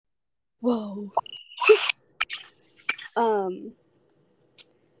Whoa.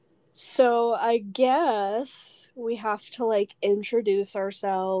 So I guess we have to like introduce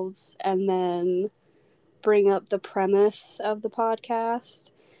ourselves and then bring up the premise of the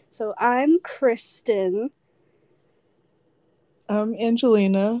podcast. So I'm Kristen,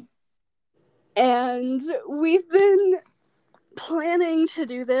 Angelina. and we've been planning to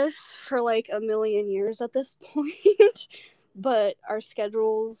do this for like a million years at this point, but our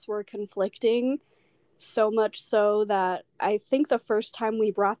schedules were conflicting so much so that I think the first time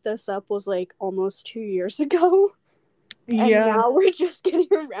we brought this up was like almost 2 years ago, and Yeah. now we're just getting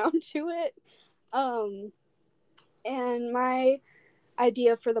around to it. Um, and my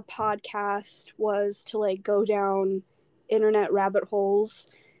idea for the podcast was to like go down internet rabbit holes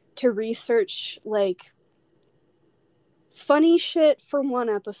to research like funny shit for one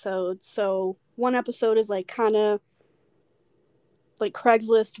episode. So one episode is like kind of like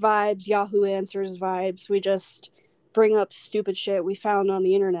Craigslist vibes, Yahoo Answers vibes. We just bring up stupid shit we found on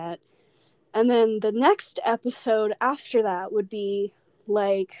the internet. And then the next episode after that would be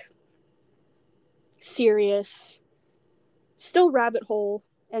like serious, still rabbit hole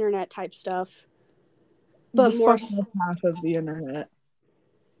internet type stuff, The but more. fucked up half of the internet.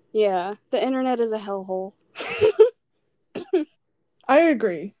 Yeah, the internet is a hellhole. I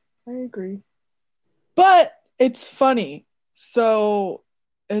agree. I agree. But it's funny. So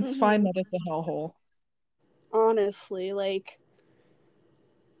it's fine Mm-hmm. that it's a hellhole. Honestly, like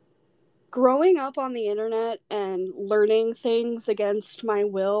growing up on the internet and learning things against my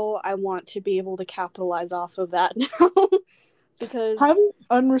will, I want to be able to capitalize off of that now. Because Having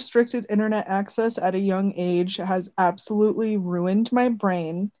unrestricted internet access at a young age has absolutely ruined my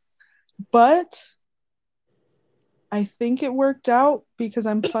brain. But I think it worked out because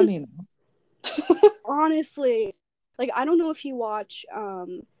I'm funny now. honestly, like I don't know if you watch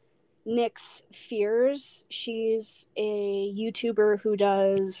Nyx Fears. She's a YouTuber who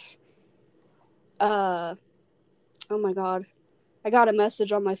does uh oh my god. I got a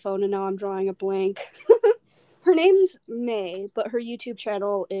message on my phone and now I'm drawing a blank. Her name's May, but her YouTube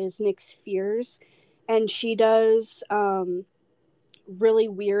channel is Nyx Fears, and she does really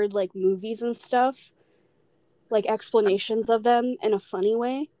weird like movies and stuff, like explanations of them in a funny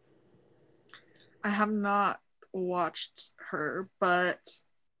way. I have not watched her, but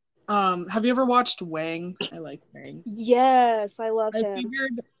have you ever watched Wang? I like Wang. Yes, I love I him.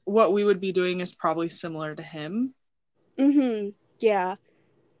 figured what we would be doing is probably similar to him, Mhm. Yeah.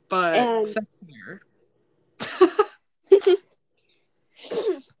 but And sexier.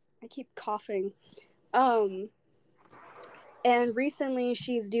 I keep coughing. Um and recently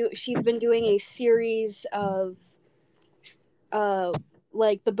she's been doing a series of uh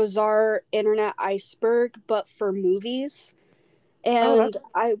like the bizarre internet iceberg but for movies. Oh, that's And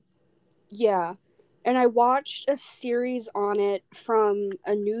I yeah. And I watched a series on it from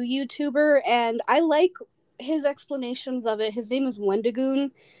a new YouTuber, and I like his explanations of it. His name is Wendigoon,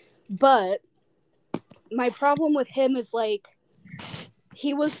 but my problem with him is like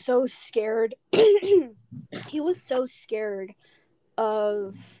he was so scared. He was so scared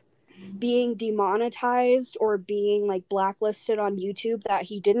of being demonetized or being like blacklisted on YouTube that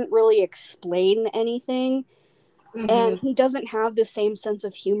he didn't really explain anything. And mm-hmm. he doesn't have the same sense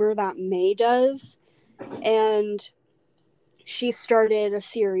of humor that May does. And she started a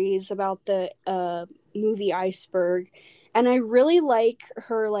series about the movie Iceberg, and I really like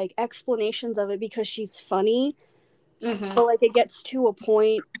her like explanations of it because she's funny, Mm-hmm. but like it gets to a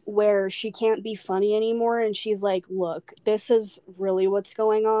point where she can't be funny anymore, and she's like, look, this is really what's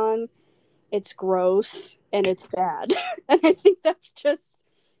going on. It's gross and it's bad. And I think that's just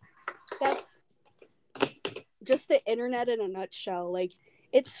the internet in a nutshell. Like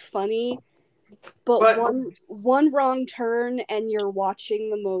it's funny, but But one wrong turn and you're watching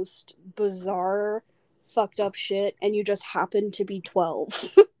the most bizarre fucked up shit and you just happen to be 12.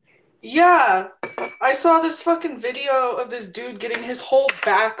 yeah, I saw this fucking video of this dude getting his whole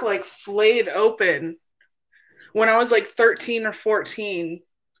back like flayed open when I was like 13 or 14.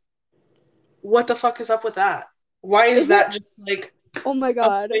 What the fuck is up with that? Why is Is it? that just like Oh my a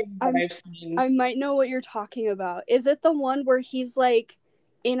god. thing that I've seen? I might know what you're talking about. Is it the one where he's like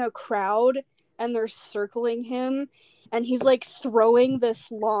in a crowd and they're circling him and he's like throwing this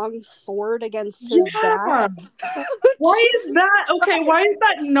long sword against his back? Yeah. Why is Jesus that okay? Why is Christ.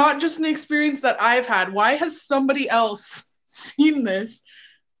 that not just an experience that I've had? Why has somebody else seen this?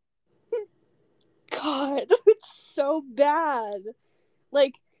 God, it's so bad.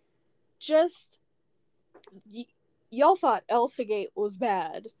 Like just y- y'all thought Elsagate was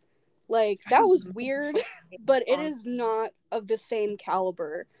bad. Like I that don't was know what the weird, fuck it but is, it is honestly. not of the same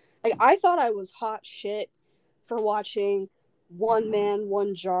caliber. Like, I thought I was hot shit for watching One Man,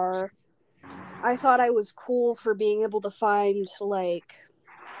 One Jar. I thought I was cool for being able to find, like,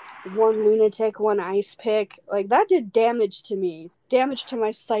 one lunatic, one ice pick. Like, that did damage to me. Damage to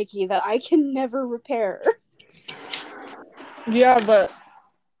my psyche that I can never repair. Yeah, but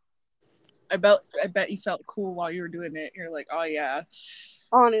I bet you felt cool while you were doing it. You're like, oh yeah,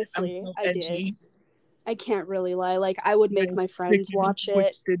 I'm Honestly, so I did. edgy. I can't really lie. Like, I would My make my sick friends and watch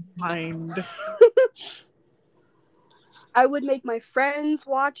it. twisted mind. I would make my friends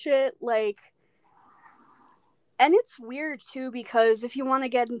watch it. Like, and it's weird too because if you want to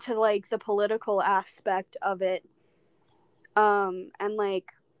get into like the political aspect of it, and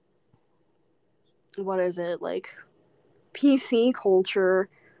like, what is it, like PC culture,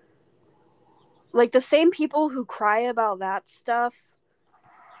 like the same people who cry about that stuff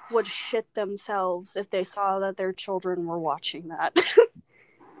would shit themselves if they saw that their children were watching that.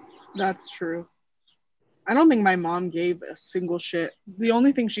 That's true. I don't think my mom gave a single shit. The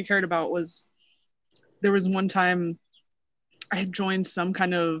only thing she cared about was there was one time I had joined some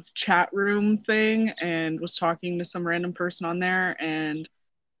kind of chat room thing and was talking to some random person on there. And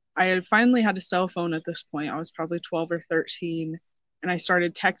I had finally had a cell phone at this point. I was probably 12 or 13. And I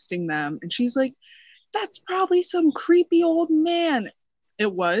started texting them. And she's like, that's probably some creepy old man.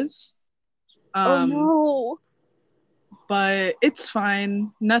 It was. Oh Um, no. but it's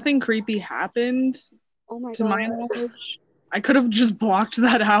fine. Nothing creepy happened Oh my to my god. knowledge. I could have just blocked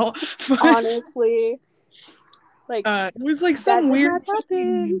that out. But Honestly, like, it was like that some did weird not happen.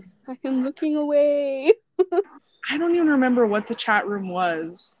 fucking, I am looking away. I don't even remember what the chat room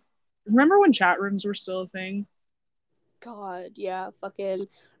was. Remember when chat rooms were still a thing? God, yeah, fucking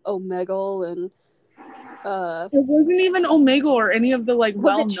Omegle and It wasn't even Omegle or any of the like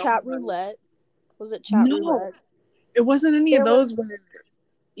was it well-known Chat ones. Roulette? Was it Chat No, Roulette? it wasn't any of There those was where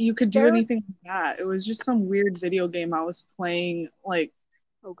you could do there was anything like that. It was just some weird video game I was playing. Like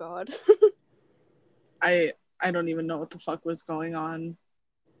oh god. I I don't even know what the fuck was going on.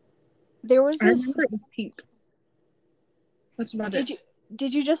 There was I this. remember it was pink. That's about it. Did you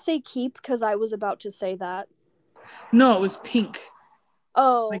did you just say keep? Because I was about to say that. No, it was pink.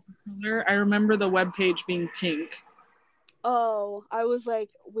 Oh, Like the color. I remember the web page being pink. oh, I was like,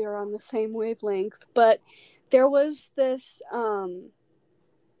 we're on the same wavelength. But there was this.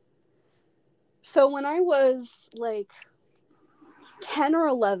 So when I was like 10 or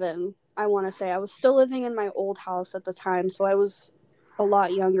 11, I want to say I was still living in my old house at the time, so I was a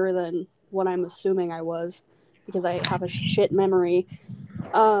lot younger than what I'm assuming I was because I have a shit memory.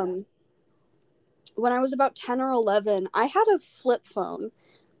 Um, when I was about 10 or 11, I had a flip phone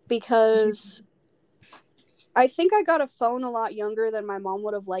because I think I got a phone a lot younger than my mom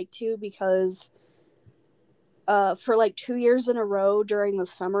would have liked to because for like 2 years in a row during the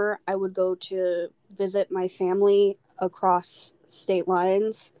summer, I would go to visit my family across state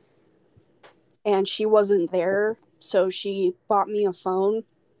lines and she wasn't there. So she bought me a phone.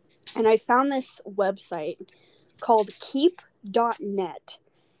 And I found this website called keep.net.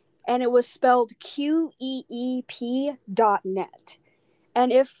 And it was spelled QEEP.net.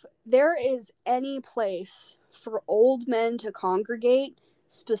 And if there is any place for old men to congregate,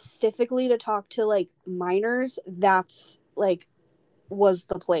 specifically to talk to like minors, that's like was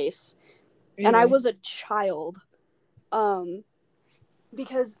the place. And I Ew. was a child. Um,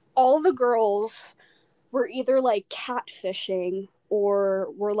 because all the girls were either like catfishing or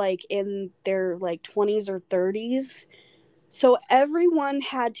were like in their like 20s or 30s. So everyone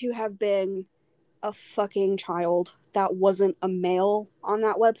had to have been a fucking child that wasn't a male on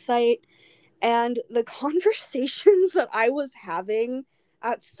that website. And the conversations that I was having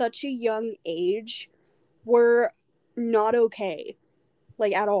at such a young age were not okay.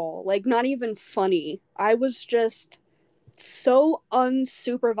 Like at all. Like not even funny. I was just so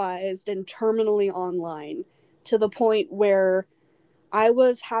unsupervised and terminally online to the point where I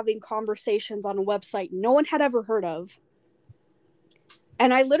was having conversations on a website no one had ever heard of.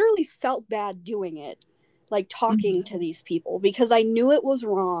 And I literally felt bad doing it, like talking to these people, because I knew it was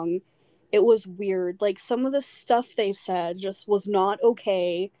wrong. It was weird. Like some of the stuff they said just was not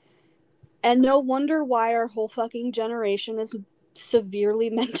okay. And no wonder why our whole fucking generation is severely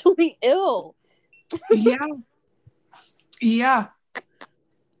mentally ill. Yeah, yeah.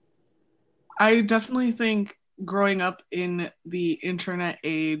 I definitely think growing up in the internet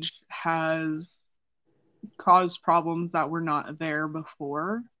age has caused problems that were not there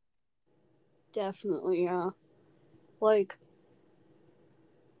before. Definitely, yeah. Like,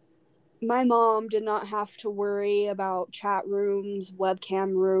 my mom did not have to worry about chat rooms,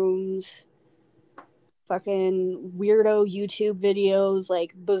 webcam rooms, fucking weirdo YouTube videos,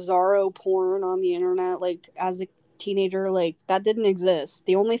 like bizarro porn on the internet, like as a teenager, like that didn't exist.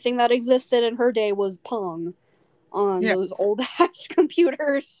 The only thing that existed in her day was Pong on Yeah. those old ass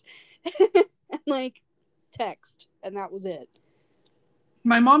computers and like text, and that was it.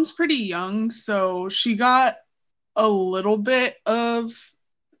 My mom's pretty young, so she got a little bit of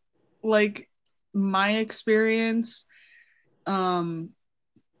like my experience. Because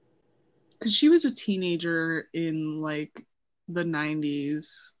she was a teenager in like the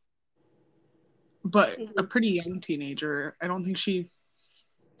 90s, but a Mhm. pretty young teenager. I don't think she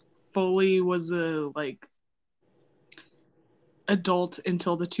fully was a like adult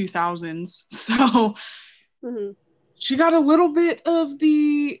until the 2000s. So Mhm. she got a little bit of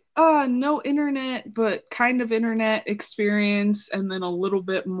the no internet but kind of internet experience, and then a little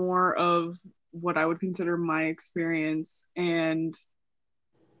bit more of what I would consider my experience. And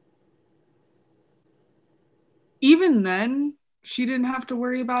even then she didn't have to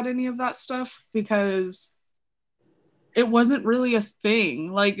worry about any of that stuff because it wasn't really a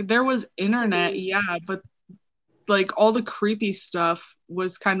thing. Like there was internet, Mhm. yeah, but like all the creepy stuff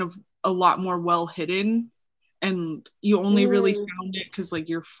was kind of a lot more well hidden, and you only really Mm. found it because like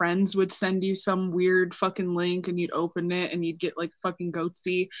your friends would send you some weird fucking link and you'd open it and you'd get like fucking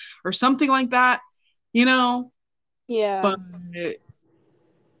goatsy or something like that, you know. Yeah. But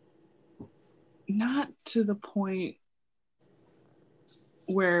not to the point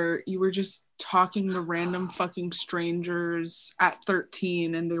where you were just talking to random fucking strangers at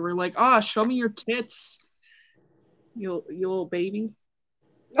 13 and they were like, "Oh, show me your tits, you little baby."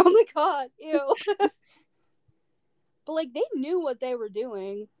 Oh my god, ew. But like they knew what they were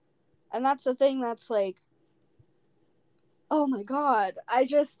doing, and that's the thing that's like, oh my god, I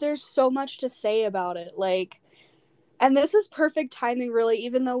just, there's so much to say about it. Like, and this is perfect timing, really,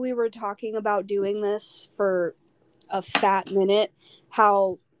 even though we were talking about doing this for a fat minute.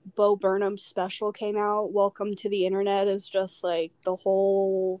 How Bo Burnham's special came out, Welcome to the Internet, is just like the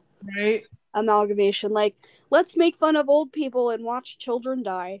whole Right? amalgamation. Like, let's make fun of old people and watch children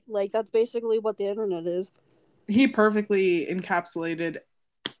die. Like, that's basically what the internet is. He perfectly encapsulated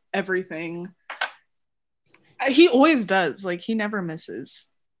everything. He always does. Like he never misses.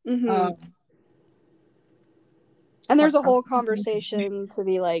 Mm-hmm. Um, And fuck, there's a I was whole gonna say something. conversation to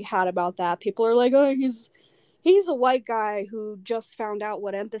be like had about that. People are like, oh, he's a white guy who just found out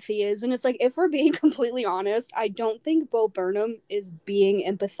what empathy is. And it's like, if we're being completely honest, I don't think Bo Burnham is being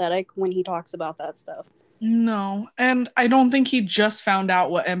empathetic when he talks about that stuff. No, and I don't think he just found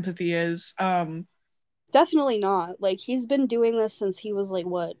out what empathy is. Definitely not. Like, he's been doing this since he was like,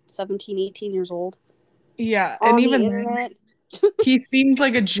 what, 17, 18 years old Yeah, and on the even then, internet. he seems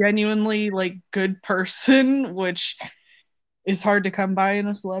like a genuinely like good person, which is hard to come by in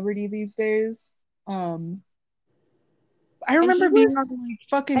a celebrity these days. Um, I And he remember being on was like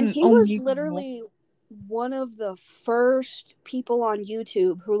and fucking he was Omegle, literally one of the first people on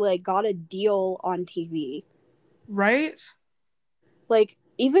YouTube who like got a deal on TV. right? Like,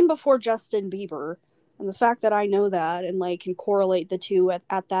 even before Justin Bieber. And the fact that I know that and like can correlate the two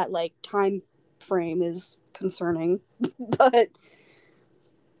at that like time frame is concerning. But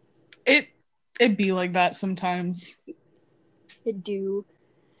It it be like that sometimes. it do.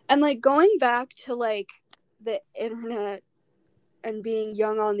 And like going back to like the internet and being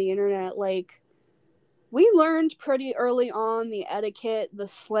young on the internet, like we learned pretty early on the etiquette, the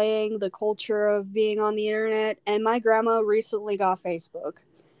slang, the culture of being on the internet. And my grandma recently got Facebook.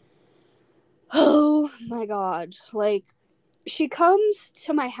 Oh my god. Like, she comes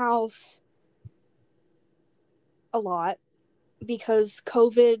to my house a lot because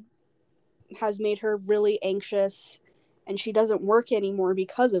COVID has made her really anxious and she doesn't work anymore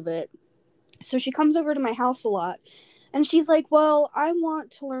because of it. So she comes over to my house a lot. And she's like, well, I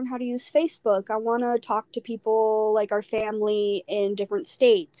want to learn how to use Facebook. I want to talk to people like our family in different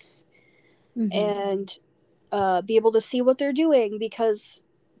states Mm-hmm. and be able to see what they're doing because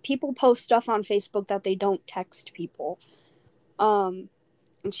people post stuff on Facebook that they don't text people. Um,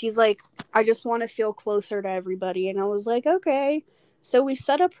 and she's like, I just want to feel closer to everybody. And I was like, okay. So we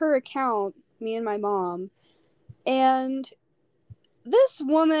set up her account, me and my mom, and this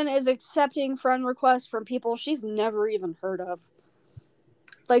woman is accepting friend requests from people she's never even heard of.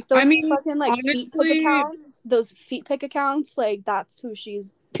 Like I those mean, fucking like feet pick honestly, accounts, those feet pick accounts, like that's who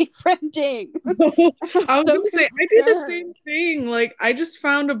she's befriending. I'm I was so gonna say I did the same concerned. thing. Like I just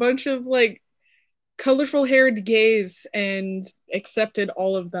found a bunch of like colorful haired gays and accepted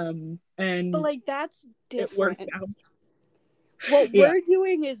all of them, But and like that's it worked different. out. What Yeah, we're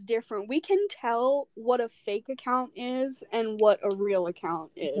doing is different. We can tell what a fake account is and what a real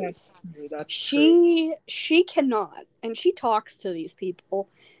account is. that's true. She cannot, and she talks to these people.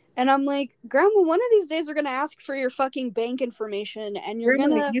 And I'm like, Grandma, one of these days we're gonna ask for your fucking bank information, and you're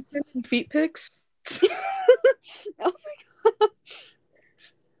Grandma, gonna. you sending feet pics? Oh my god,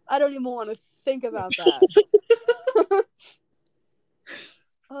 I don't even want to think about that.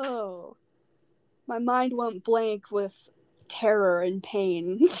 Oh, my mind went blank with terror and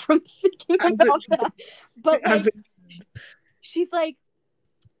pain from thinking As it about that. But as like, it she's like,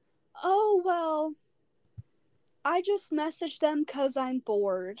 oh well, I just messaged them because I'm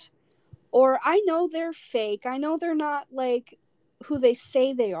bored. Or I know they're fake. I know they're not like who they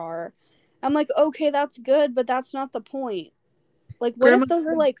say they are. I'm like, okay, that's good, but that's not the point. Like, what Grandma, if those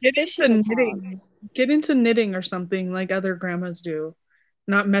are like get phishing into knitting. accounts? Get into knitting or something like other grandmas do.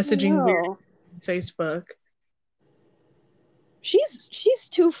 Not I messaging weird know. on Facebook. She's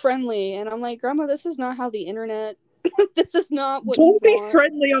too friendly, and I'm like, Grandma, this is not how the internet. This is not what you Don't be want.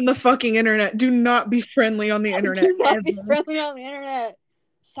 friendly on the fucking internet. Do not be friendly on the internet Do not be ever. friendly on the internet.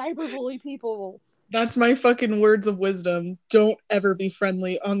 Cyberbully people. That's my fucking words of wisdom. Don't ever be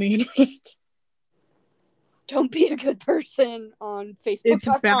friendly on the internet. Don't be a good person on It's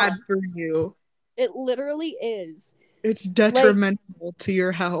bad Facebook.com. for you. It literally is. It's Like, detrimental to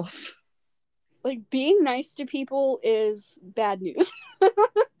your health. being nice to people is bad news.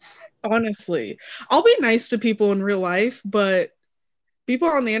 Honestly, I'll be nice to people in real life, but people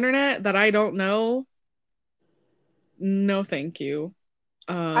on the internet that I don't know, no thank you.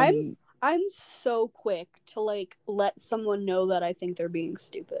 I'm Um, I'm so quick to like let someone know that I think they're being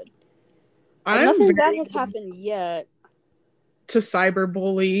stupid. Like I'm nothing bad very has happened yet. to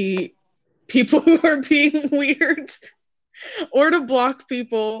cyberbully people who are being weird or to block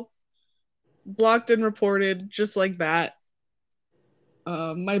people, blocked and reported just like that.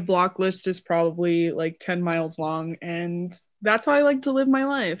 My block list is probably like 10 miles long, and that's how I like to live my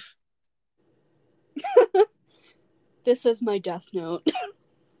life. This is my death note.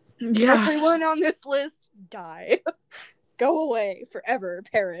 Yeah, Everyone on this list die. Go away forever,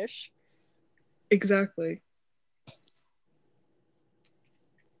 perish. exactly.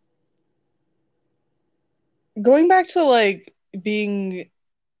 Going back to like being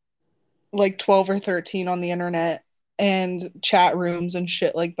like 12 or 13 on the internet and chat rooms and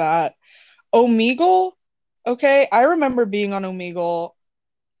shit like that. Omegle, okay, I remember being on Omegle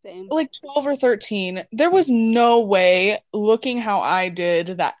Same. like 12 or 13. There was no way, looking how I did,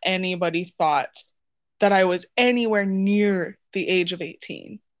 that anybody thought that I was anywhere near the age of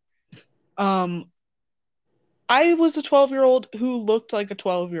 18. Um, I was a 12-year-old who looked like a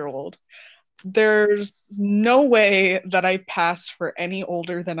 12-year-old. There's no way that I passed for any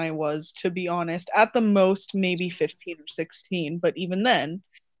older than I was, to be honest. At the most, maybe 15 or 16, but even then,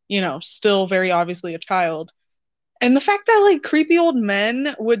 still very obviously a child. And the fact that like creepy old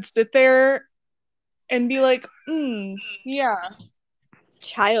men would sit there and be like, yeah,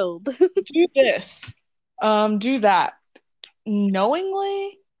 Child. do this, do that,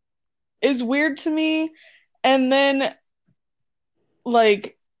 knowingly is weird to me. And then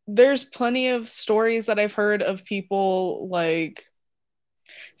like there's plenty of stories that I've heard of people like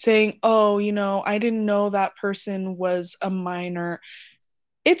saying, oh, I didn't know that person was a minor.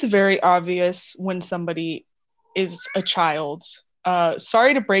 It's very obvious when somebody is a child.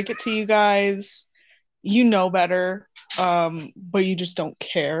 Sorry to break it to you guys. You know better, but you just don't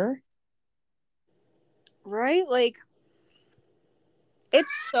care. Right? Like,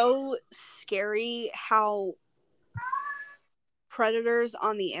 it's so scary how predators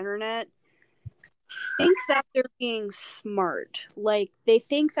on the internet think that they're being smart. Like, they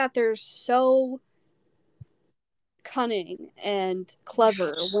think that they're so cunning and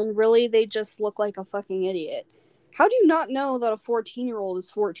clever when really they just look like a fucking idiot. How do you not know that a 14-year-old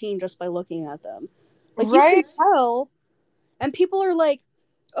is 14 just by looking at them? Like, you can Right? tell. And people are like,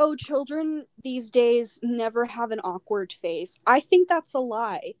 oh, children these days never have an awkward face. I think that's a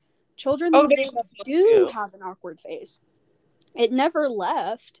lie. Children Oh, these they days love do you. have an awkward face. It never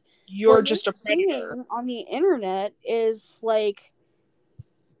left. You're What you're just a predator. seeing on the internet is like,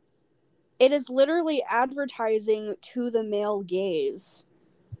 it is literally advertising to the male gaze,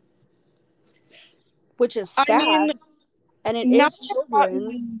 which is I mean, sad. And it now is I've children.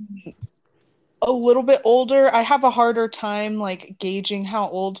 gotten a little bit older, I have a harder time like gauging how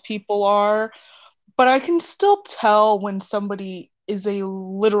old people are, but I can still tell when somebody is a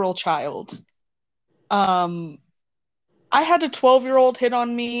literal child. Um, I had a 12-year-old hit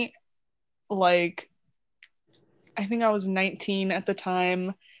on me, like, I think I was 19 at the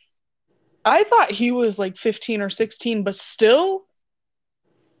time. I thought he was like 15 or 16, but still,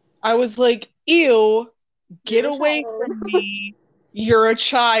 I was like, ew, get You're a away child. from me. You're a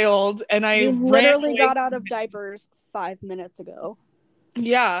child. And I You ran literally away got out from of him. diapers 5 minutes ago.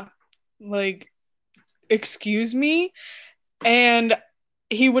 Yeah. Like, excuse me? And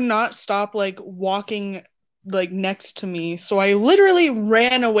he would not stop like walking like next to me. So I literally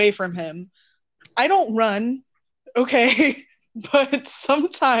ran away from him. I don't run, okay? But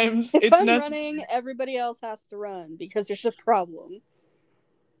sometimes If it's I'm necessary. running, everybody else has to run because there's a problem.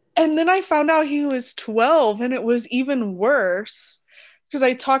 And then I found out he was 12 and it was even worse because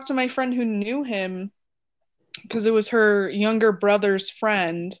I talked to my friend who knew him because it was her younger brother's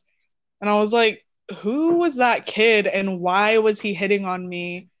friend. And I was like, who was that kid and why was he hitting on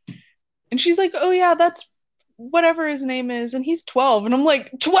me? And she's like, oh, yeah, that's whatever his name is. And he's 12. And I'm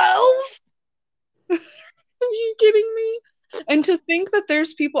like, 12? Are you kidding me? And to think that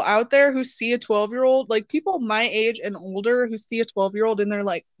there's people out there who see a 12-year-old, like people my age and older who see a 12-year-old and they're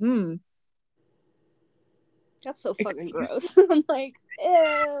like, That's so fucking excuse gross. I'm like,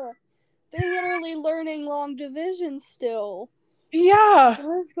 ew. They're literally learning long division still. yeah,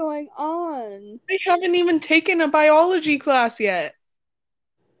 What is going on? they haven't even taken a biology class yet.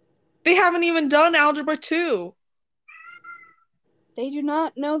 They haven't even done algebra 2. They do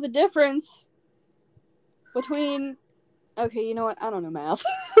not know the difference between. Okay, you know what? I don't know math.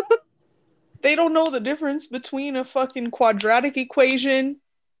 They don't know the difference between a fucking quadratic equation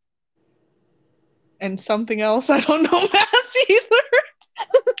and something else. I don't know math either.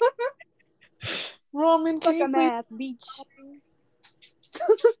 Roman, can Fuck you a please? math, beach.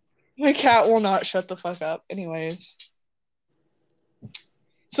 My cat will not shut the fuck up. Anyways.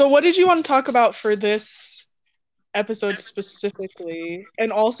 So, what did you want to talk about for this episode specifically?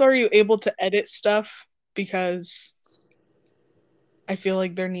 And also, are you able to edit stuff? Because I feel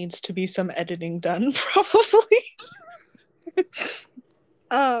like there needs to be some editing done, probably.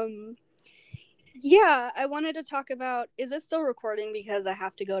 Yeah, I wanted to talk about. Is it still recording? Because I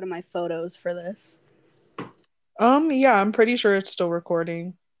have to go to my photos for this. Yeah, I'm pretty sure it's still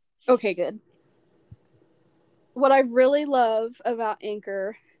recording. Okay, good. What I really love about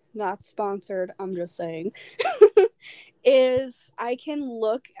Anchor, not sponsored, I'm just saying, is I can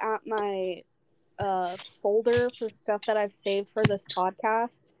look at my folder for stuff that I've saved for this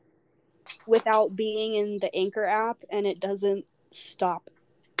podcast without being in the Anchor app, and it doesn't stop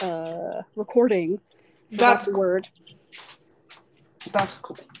recording. Forgot the word. That's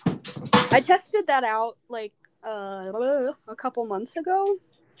cool. I tested that out like a couple months ago,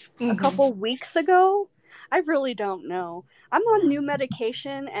 a couple weeks ago. I really don't know. I'm on new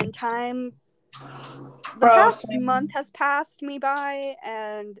medication, and time. The past month has passed me by,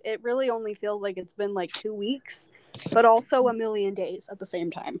 and it really only feels like it's been like 2 weeks, but also a million days at the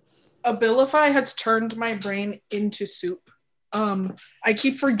same time. Abilify has turned my brain into soup. I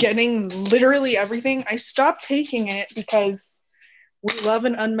keep forgetting literally everything. I stopped taking it because we love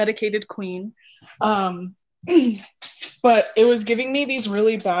an unmedicated queen. But it was giving me these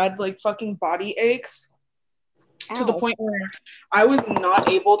really bad, like, fucking body aches. Ow. To the point where I was not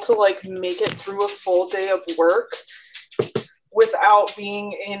able to, like, make it through a full day of work without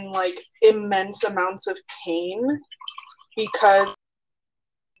being in, like, immense amounts of pain because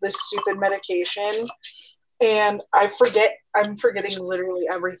this stupid medication. And I'm forgetting literally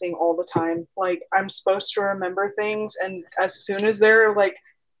everything all the time. Like, I'm supposed to remember things, and as soon as they're, like,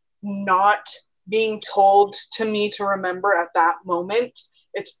 not being told to me to remember at that moment,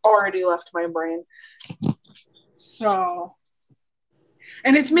 it's already left my brain. So,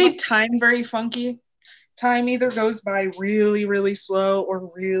 and it's made time very funky. Time either goes by really, really slow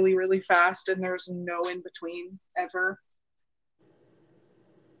or really, really fast, and there's no in between ever.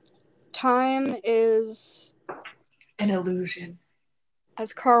 Time is an illusion.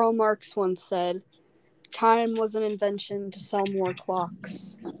 As Karl Marx once said, time was an invention to sell more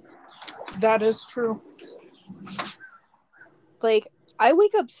clocks. That is true. Like, I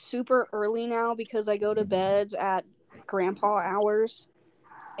wake up super early now because I go to bed at grandpa hours,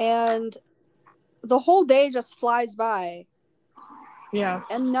 and the whole day just flies by. Yeah.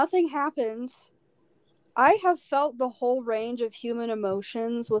 And nothing happens. I have felt the whole range of human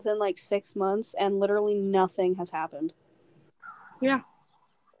emotions within like 6 months, and literally nothing has happened. Yeah.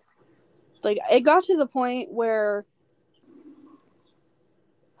 Like, it got to the point where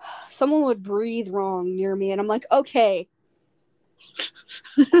someone would breathe wrong near me, and I'm like, okay,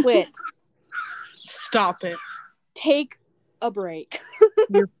 quit. Stop it. Take a break.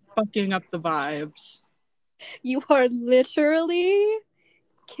 You're fucking up the vibes. You are literally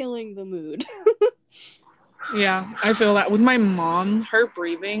killing the mood. Yeah, I feel that with my mom, her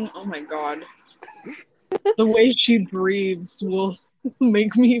breathing, oh my God. The way she breathes will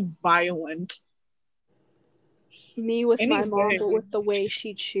make me violent. Me with my mom, but with the Anyways. way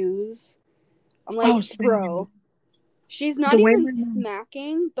she chews. I'm Oh, like, same. bro, she's not The way even my mom,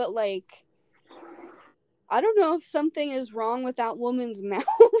 smacking, but like, I don't know if something is wrong with that woman's mouth,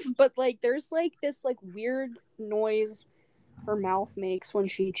 but like, there's like this like weird noise her mouth makes when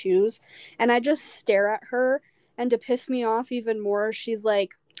she chews, and I just stare at her, and to piss me off even more, she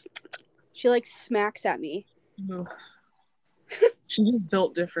like smacks at me. ugh, she just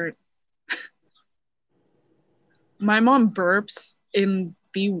built different. My mom burps in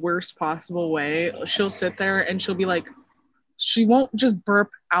the worst possible way. She'll sit there and she'll be like, she won't just burp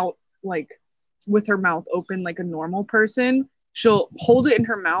out like with her mouth open like a normal person. She'll hold it in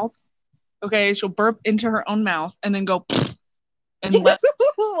her mouth. Okay, she'll burp into her own mouth and then go and let.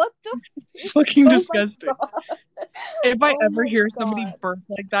 What the? It's fucking Oh my disgusting. god! If I Oh ever my hear somebody god! burp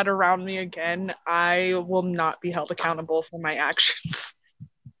like that around me again, I will not be held accountable for my actions.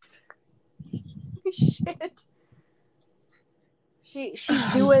 Shit. So,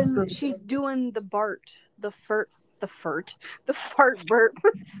 She's doing the fart burp,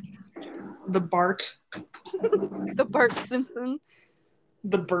 the Bart, the Bart Simpson,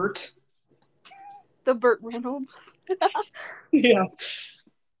 the Bert. the Burt Reynolds. Yeah.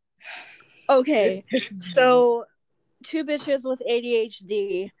 Okay, so two bitches with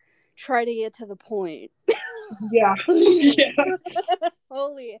ADHD try to get to the point. Yeah. Please. Yeah.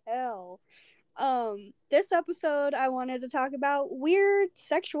 Holy hell. This episode I wanted to talk about weird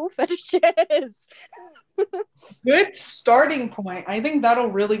sexual fetishes. Good starting point. I think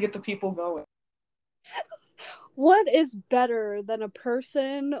that'll really get the people going. What is better than a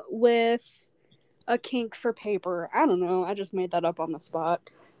person with a kink for paper? I don't know. I just made that up on the spot.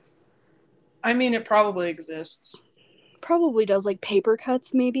 I mean, it probably exists. Probably does like paper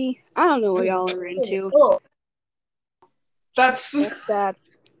cuts, maybe. I don't know what y'all are into. Oh, that's That's bad.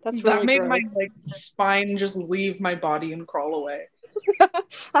 That's that really made my gross. like spine just leave my body and crawl away.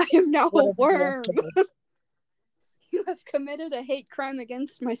 I am now a Whatever worm. left You have committed a hate crime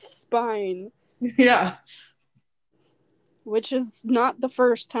against my spine, of it. Yeah. which is not the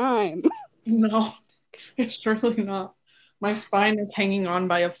first time. No, it's really not. My spine is hanging on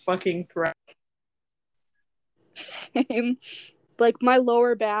by a fucking thread. Same. Like my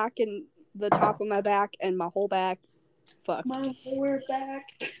lower back and the top of my back and my whole back fucked. My lower back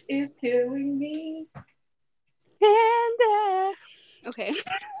is killing me. And okay.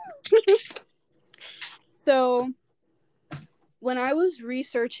 So when I was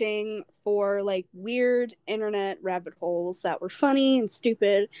researching for like weird internet rabbit holes that were funny and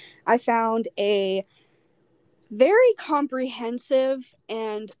stupid, I found a very comprehensive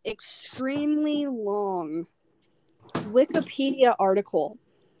and extremely long Wikipedia article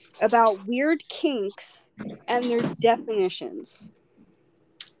about weird kinks and their definitions.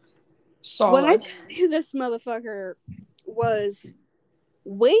 When I Solid. tell you this motherfucker was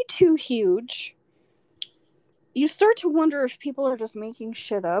way too huge, you start to wonder if people are just making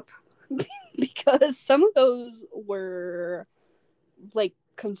shit up because some of those were like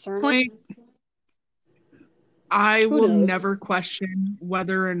concerning. I Who will knows? never question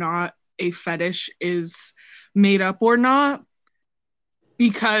whether or not a fetish is made up or not,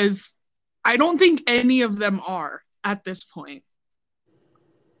 because I don't think any of them are at this point.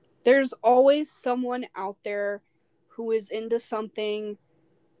 There's always someone out there who is into something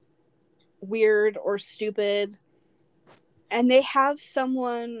weird or stupid, and they have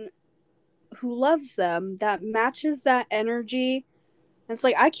someone who loves them that matches that energy. It's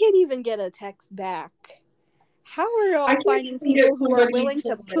like, I can't even get a text back. How are y'all finding people who are willing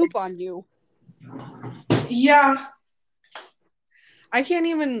to poop on you? Yeah. I can't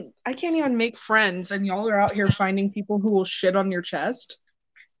even make friends, and y'all are out here finding people who will shit on your chest.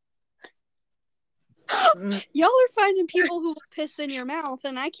 Y'all are finding people who will piss in your mouth,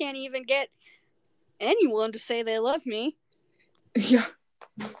 and I can't even get anyone to say they love me. Yeah.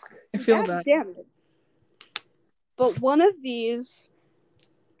 I feel God that. damn it. But one of these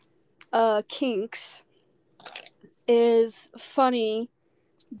kinks is funny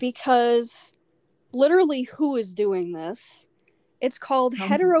because literally who is doing this? It's called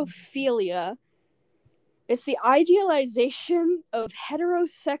heterophilia. It's the idealization of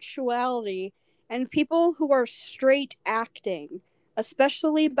heterosexuality and people who are straight acting,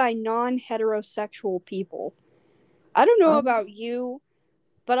 especially by non-heterosexual people. I don't know about you,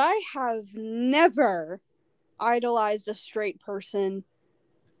 but I have never idolized a straight person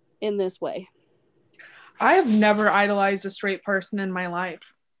in this way. I have never idolized a straight person in my life.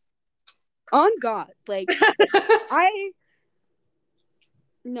 On God. Like,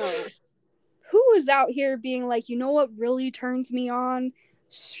 no. Who is out here being like, you know what really turns me on?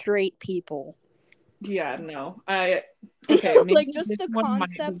 Straight people. Yeah, no. Okay, maybe Like, just this the one might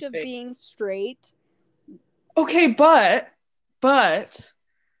be concept of fake. being straight. Okay, but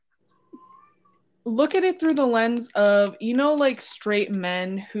look at it through the lens of, like straight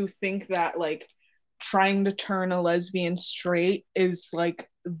men who think that like trying to turn a lesbian straight is like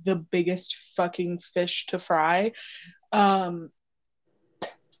the biggest fucking fish to fry.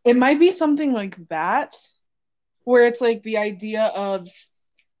 It might be something like that, where it's like the idea of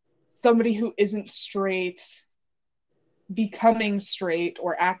somebody who isn't straight becoming straight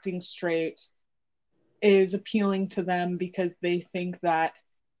or acting straight is appealing to them because they think that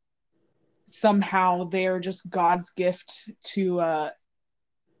somehow they're just God's gift to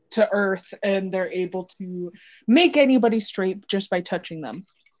earth, and they're able to make anybody straight just by touching them.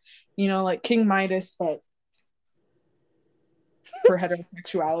 Like King Midas, but for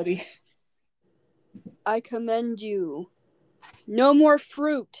heterosexuality. I commend you. No more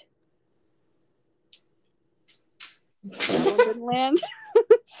fruit. That one didn't land.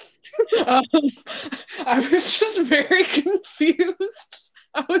 um, I was just very confused.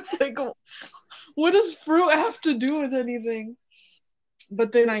 I was like, what does fruit have to do with anything?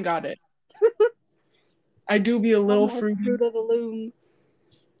 But then I got it. I do be a No little more fruity. fruit of the loom.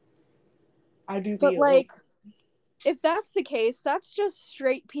 I do be But a like, little. if that's the case, that's just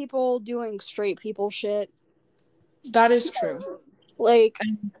straight people doing straight people shit. That is true. Like,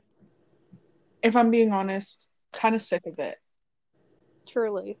 And if I'm being honest, kind of sick of it.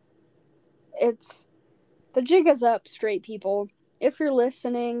 truly. It's the jig is up, straight people. If you're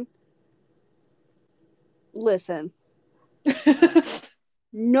listening, listen.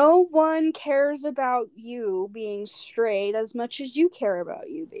 No one cares about you being straight as much as you care about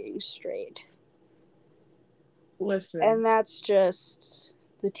you being straight. Listen. And that's just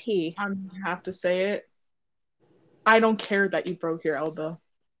the tea. I'm gonna have to say it. I don't care that you broke your elbow.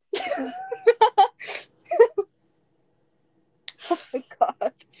 Oh my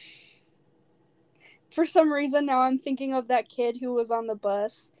god. For some reason, now I'm thinking of that kid who was on the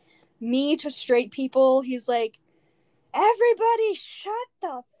bus. Me to straight people, he's like, everybody shut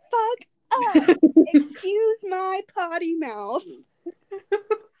the fuck up. Excuse my potty mouth. But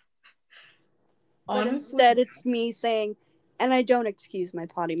Honestly, instead, it's me saying, and I don't excuse my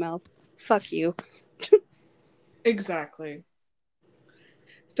potty mouth. Fuck you. exactly.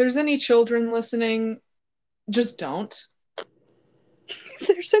 If there's any children listening, just don't. If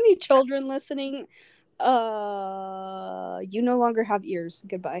there's any children listening, you no longer have ears.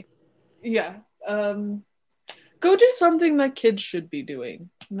 Goodbye. Yeah. Go do something that kids should be doing,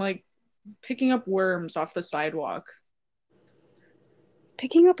 like picking up worms off the sidewalk.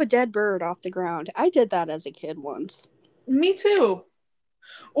 Picking up a dead bird off the ground. I did that as a kid once. Me too.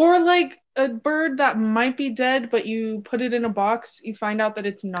 Or like a bird that might be dead, but you put it in a box, you find out that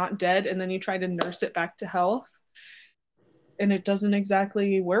it's not dead, and then you try to nurse it back to health, and it doesn't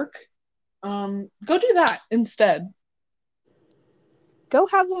exactly work. Go do that instead. Go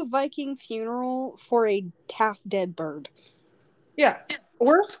have a Viking funeral for a half-dead bird. Yeah.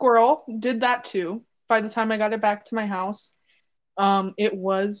 Or a squirrel. Did that too. By the time I got it back to my house, it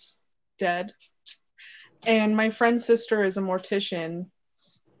was dead. And my friend's sister is a mortician,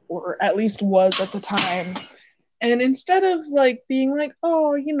 or at least was at the time. And instead of like being like,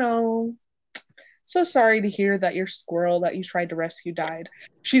 oh, so sorry to hear that your squirrel that you tried to rescue died,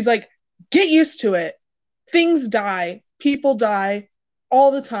 she's like, get used to it. Things die. People die all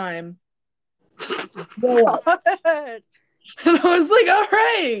the time. God. And I was like, all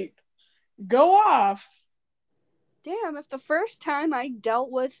right, go off. Damn, if the first time I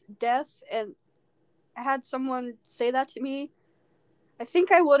dealt with death and had someone say that to me, I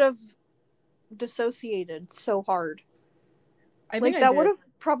think I would have dissociated so hard. Like, that would have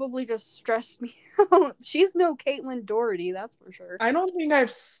probably just stressed me out. She's no Caitlin Doherty, that's for sure. I don't think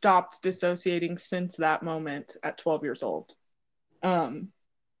I've stopped dissociating since that moment at 12 years old.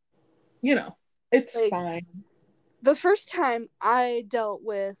 It's like, fine. The first time I dealt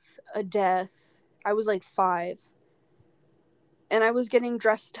with a death, I was like 5. And I was getting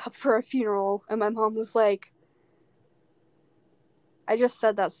dressed up for a funeral, and my mom was like, I just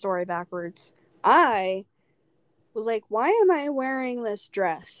said that story backwards. I was like, why am I wearing this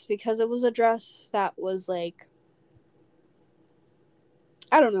dress? Because it was a dress that was like,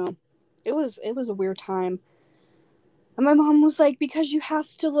 I don't know. It was a weird time. And my mom was like, because you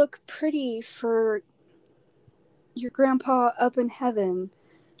have to look pretty for your grandpa up in heaven.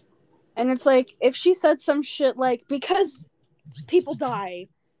 And it's like, if she said some shit like, because people die,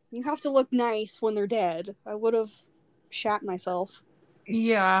 You have to look nice when they're dead. I would have shat myself.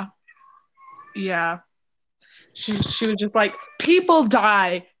 Yeah. Yeah. She was just like, people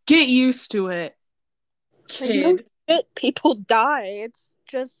die. Get used to it. Like, no Kid. shit, people die. It's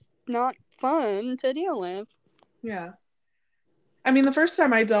just not fun to deal with. Yeah. I mean, the first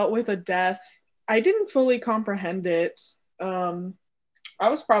time I dealt with a death, I didn't fully comprehend it. I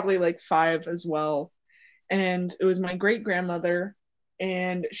was probably like 5 as well. And it was my great grandmother,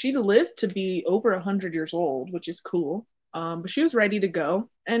 and she lived to be over 100 years old, which is cool. But she was ready to go.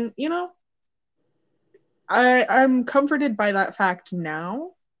 And, I'm comforted by that fact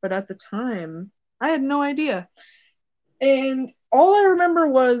now, but at the time, I had no idea. And all I remember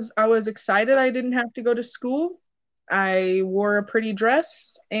was I was excited I didn't have to go to school. I wore a pretty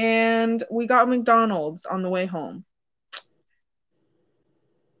dress, and we got McDonald's on the way home.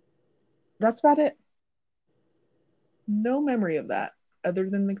 That's about it. No memory of that other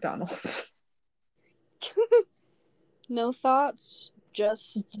than McDonald's. No thoughts,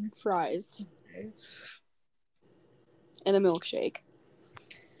 just fries and a milkshake.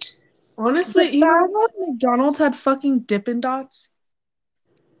 Honestly, you know what? McDonald's had fucking Dippin' Dots.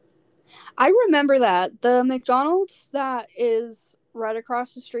 I remember that. The McDonald's that is right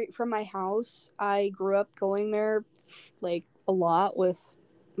across the street from my house, I grew up going there like a lot with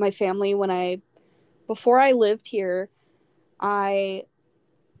my family before I lived here, I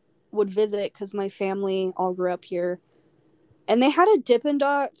would visit because my family all grew up here. And they had a Dippin'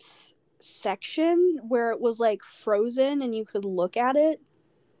 Dots section where it was like frozen and you could look at it.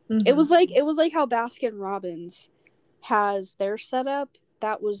 Mm-hmm. It was like how Baskin Robbins has their setup.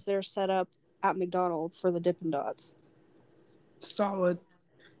 That was their setup at McDonald's for the Dippin' Dots. Solid.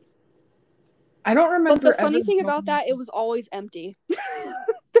 I don't remember. But the funny thing about that, it was always empty.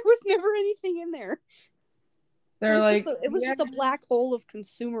 There was never anything in there. It was just a black hole of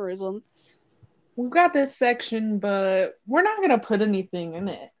consumerism. We've got this section, but we're not gonna put anything in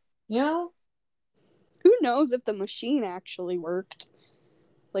it. You know? Who knows if the machine actually worked?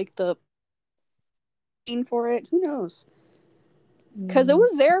 Like the machine for it? Who knows? Because it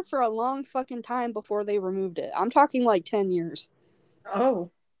was there for a long fucking time before they removed it. I'm talking like 10 years.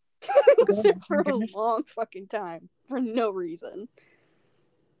 Oh. It was there for a long fucking time. For no reason.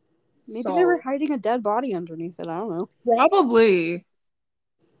 Maybe they were hiding a dead body underneath it. I don't know. Probably.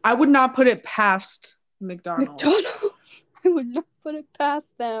 I would not put it past McDonald's. I would not put it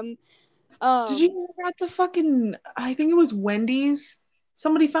past them. Did you hear about the fucking, I think it was Wendy's?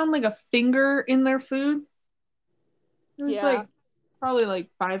 Somebody found like a finger in their food. It was like probably like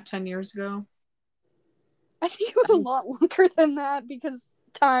 5-10 years ago. I think it was a lot longer than that because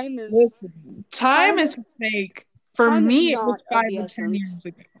time is fake. For me, it was 5 to 10 years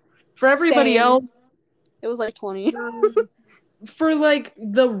ago. For everybody else, it was like 20. For like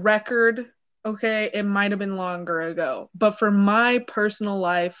the record, okay, it might have been longer ago. But for my personal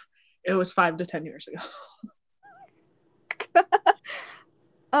life, it was 5 to 10 years ago.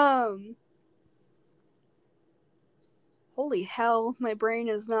 Holy hell, my brain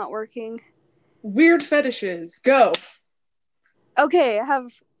is not working. Weird fetishes, go. Okay, I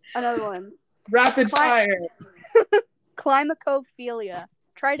have another one. Rapid fire. Climacophilia.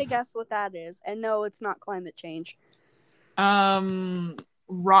 Try to guess what that is. And no, it's not climate change.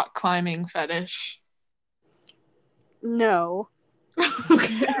 Rock climbing fetish. No.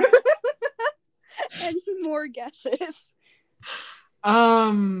 Okay. Any more guesses?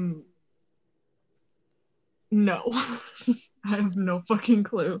 No. I have no fucking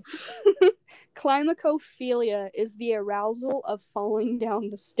clue. Climacophilia is the arousal of falling down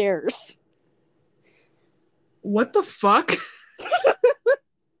the stairs. What the fuck?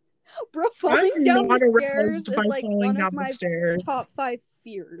 Bro, falling down the stairs is like one of my top 5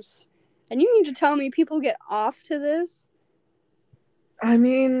 fears. And you need to tell me people get off to this? I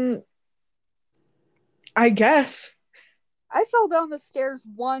mean, I guess. I fell down the stairs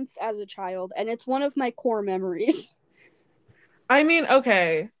once as a child, and it's one of my core memories. I mean,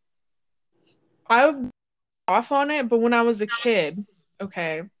 okay. I was off on it, but when I was a kid,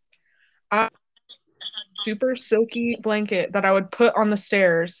 okay, I had a super silky blanket that I would put on the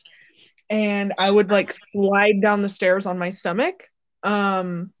stairs, and I would like slide down the stairs on my stomach.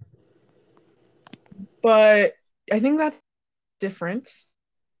 But I think that's different.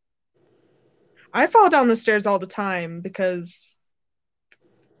 I fall down the stairs all the time because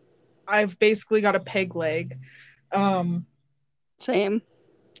I've basically got a peg leg. Same.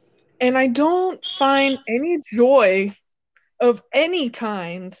 And I don't find any joy of any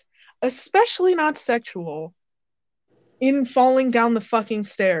kind, especially not sexual, in falling down the fucking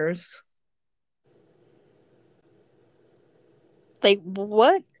stairs. Like,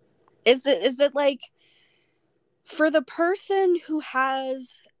 what? Is it like for the person who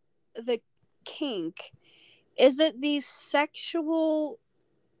has the kink, is it the sexual,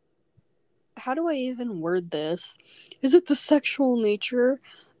 how do I even word this? Is it the sexual nature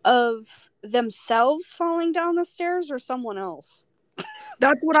of themselves falling down the stairs or someone else?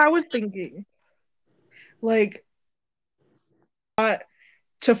 That's what I was thinking. Like,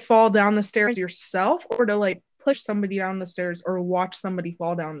 to fall down the stairs yourself or to like push somebody down the stairs or watch somebody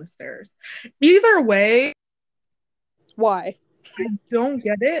fall down the stairs. Either way, Why? I don't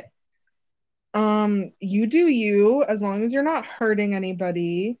get it. You do you as long as you're not hurting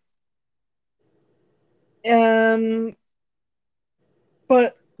anybody. Um,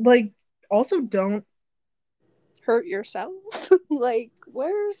 but like also don't. Hurt yourself? Like,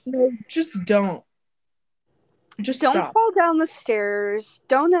 where's. No, just don't. Just Don't stop. fall down the stairs.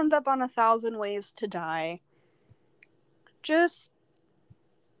 Don't end up on 1,000 Ways to Die. Just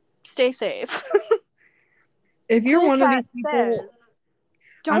stay safe. If you're Cool one of Cat these people, says,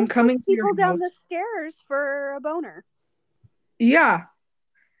 I'm don't coming push to your people down the house. stairs for a boner. Yeah.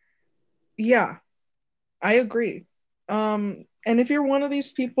 Yeah. I agree. And if you're one of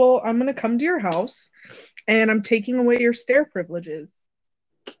these people, I'm gonna come to your house and I'm taking away your stair privileges.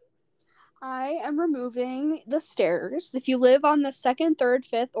 I am removing the stairs. If you live on the second, third,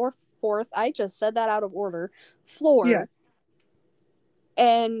 fifth, or fourth, I just said that out of order, Yeah. floor,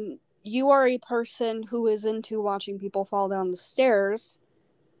 and you are a person who is into watching people fall down the stairs,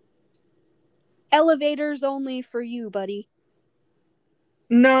 elevators only for you, buddy.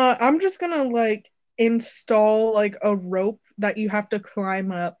 No, I'm just gonna like install like a rope that you have to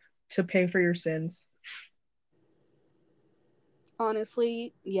climb up to pay for your sins.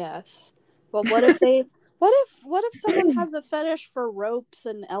 Honestly, yes. But what if someone has a fetish for ropes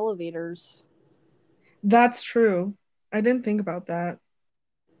and elevators? That's true. I didn't think about that.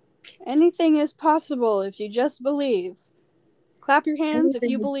 Anything is possible if you just believe. Clap your hands if Anything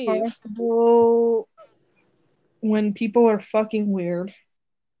you is believe. possible when people are fucking weird.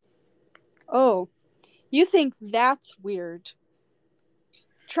 Oh, you think that's weird?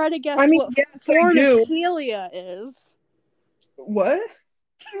 Try to guess I mean, what yes, I do. fornophilia is. What?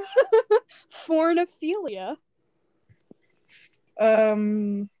 Fornophilia.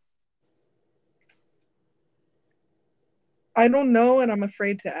 Um, I don't know, and I'm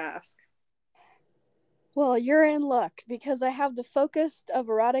afraid to ask. Well, you're in luck because I have the focused of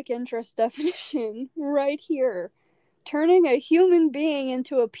erotic interest definition right here. Turning a human being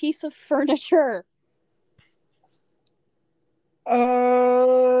into a piece of furniture.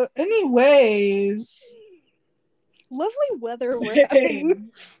 Anyways. Lovely weather we're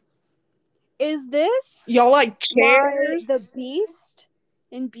having. Is this Y'all like why the chairs? Beast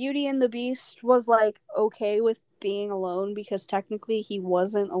in Beauty and the Beast was like okay with being alone because technically he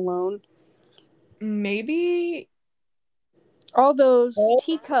wasn't alone? Maybe All those all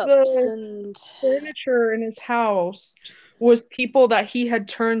teacups the and furniture in his house was people that he had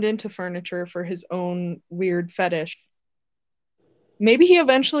turned into furniture for his own weird fetish. Maybe he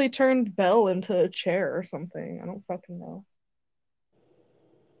eventually turned Belle into a chair or something. I don't fucking know.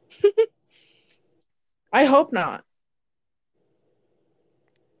 I hope not.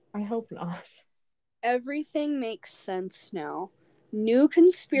 I hope not. everything makes sense now. New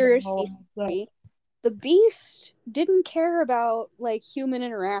conspiracy theory. The Beast didn't care about like human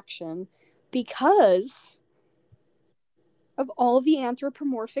interaction because of all the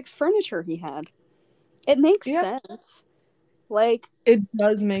anthropomorphic furniture he had. It makes sense. Like It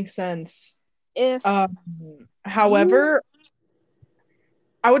does make sense. if you However,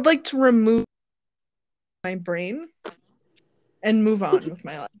 I would like to remove my brain and move on with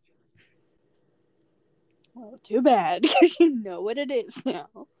my life. well, too bad because you know what it is now.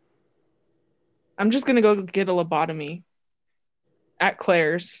 I'm just gonna go get a lobotomy at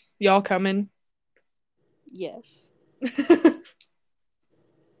Claire's. Y'all coming? Yes.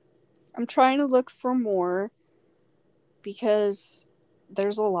 I'm trying to look for more because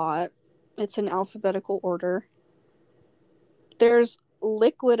there's a lot. It's in alphabetical order. There's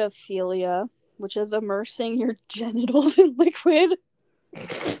liquidophilia, which is immersing your genitals in liquid.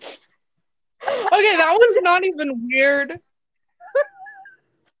 Okay, that one's not even weird.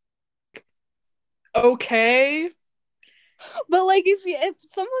 Okay. But like if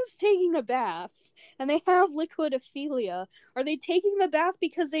someone's taking a bath and they have liquidophilia, are they taking the bath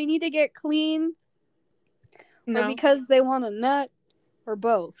because they need to get clean? No. Or because they want a nut? Or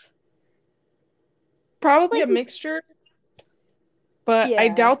both? Probably Like, a mixture. But yeah.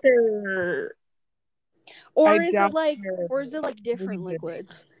 Or is it like different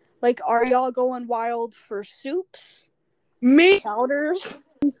liquids? Like, are y'all going wild for soups? Me Powders?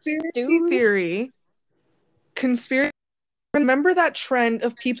 conspiracy stews. theory. Conspiracy. Remember that trend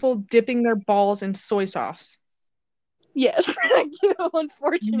of people dipping their balls in soy sauce? Yes, I do,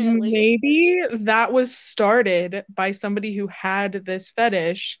 unfortunately. Maybe that was started by somebody who had this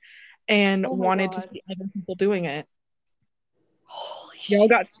fetish and Oh my wanted to god. see other people doing it. Holy Y'all shit.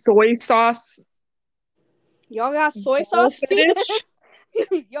 got soy sauce Y'all got soy ball sauce fetish?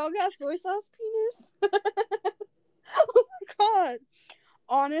 penis? Y'all got soy sauce penis? Oh my god.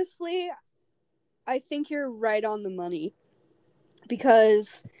 Honestly, I think you're right on the money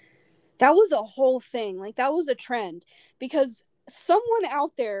because that was a whole thing. Like, that was a trend because someone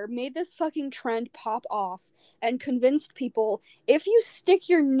out there made this fucking trend pop off and convinced people if you stick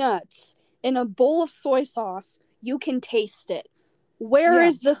your nuts in a bowl of soy sauce, you can taste it. Where Yeah.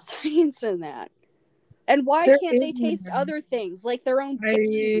 is the science in that? And why There can't is they taste other things, like their own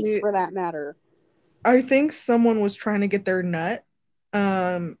dick cheese, I for that matter? I think someone was trying to get their nut.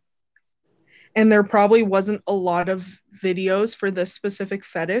 Um and there probably wasn't a lot of videos for this specific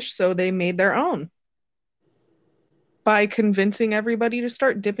fetish, so they made their own by convincing everybody to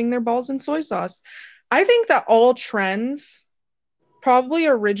start dipping their balls in soy sauce. I think that all trends probably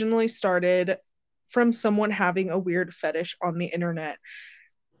originally started from someone having a weird fetish on the internet.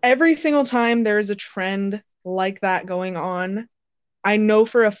 Every single time there's a trend like that going on, I know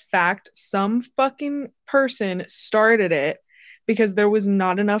for a fact some fucking person started it because there was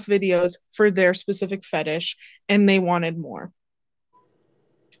not enough videos for their specific fetish and they wanted more.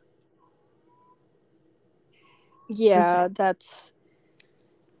 Yeah, that's.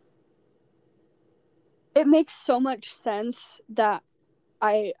 It makes so much sense that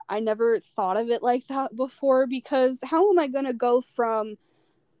I never thought of it like that before because how am I gonna go from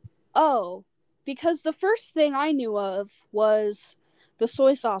oh, because the first thing I knew of was the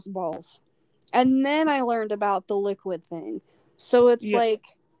soy sauce balls. And then I learned about the liquid thing. So it's Yeah. like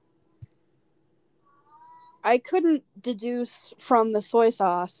I couldn't deduce from the soy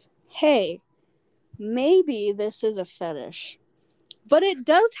sauce, hey, maybe this is a fetish. But it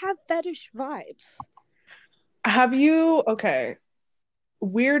does have fetish vibes. Have you, okay,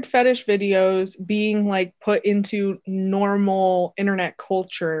 weird fetish videos being like put into normal internet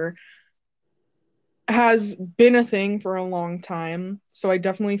culture has been a thing for a long time. So I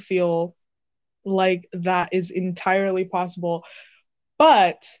definitely feel like that is entirely possible.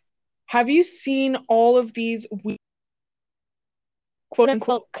 But have you seen all of these quote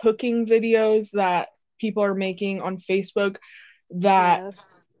unquote cooking videos that people are making on Facebook that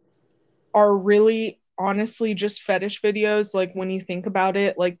Yes. are really honestly just fetish videos? Like when you think about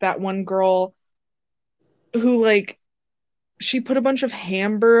it, like that one girl who like she put a bunch of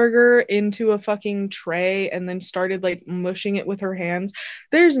hamburger into a fucking tray and then started like mushing it with her hands.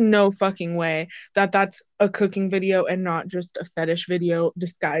 There's no fucking way that that's a cooking video and not just a fetish video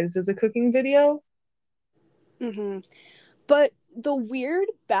disguised as a cooking video. Mm-hmm. But the weird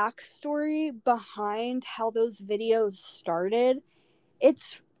backstory behind how those videos started,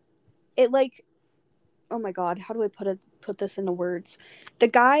 it like oh my god, how do I put this into words? The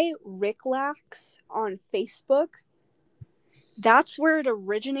guy Rick Lax on Facebook, that's where it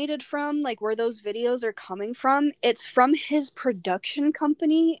originated from, like where those videos are coming from. It's from his production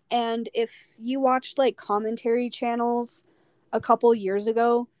company, and if you watched like commentary channels a couple years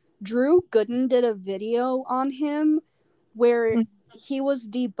ago, Drew Gooden did a video on him where he was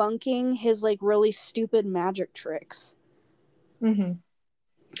debunking his like really stupid magic tricks. Mm-hmm.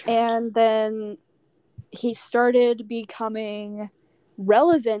 And then he started becoming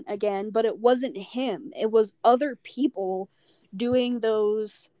relevant again, but it wasn't him. It was other people doing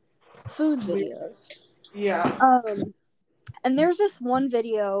those food videos. Yeah. And there's this one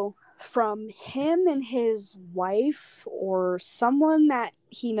video from him and his wife or someone that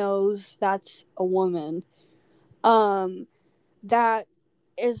he knows that's a woman. That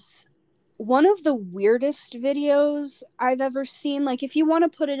is one of the weirdest videos I've ever seen. Like, if you want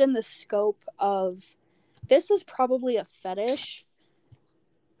to put it in the scope of this is probably a fetish,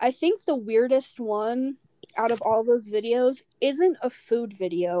 I think the weirdest one out of all those videos isn't a food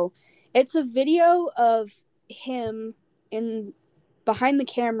video. It's a video of him in behind the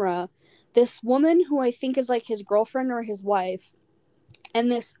camera, this woman who I think is like his girlfriend or his wife,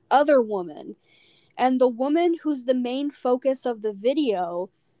 and this other woman. And the woman who's the main focus of the video,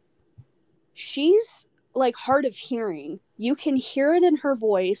 she's like hard of hearing. You can hear it in her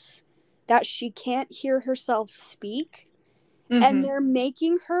voice that she can't hear herself speak. And Mm-hmm. they're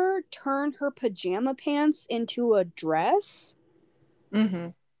making her turn her pajama pants into a dress Mm-hmm.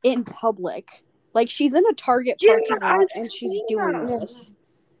 in public. Like she's in a Target Yeah, parking lot I've and she's seen doing that one. this.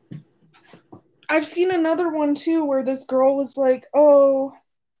 I've seen another one too where this girl was like, "Oh,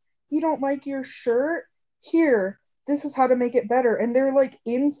 you don't like your shirt? Here, this is how to make it better. And they're like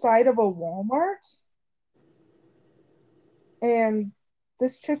inside of a Walmart. And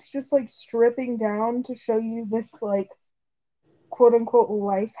this chick's just like stripping down to show you this like quote unquote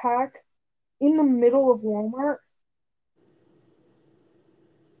life hack in the middle of Walmart.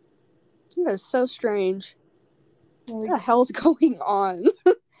 That's so strange. What Like, the hell's going on?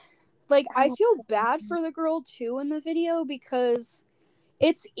 Like, I I don't feel bad for the girl too in the video because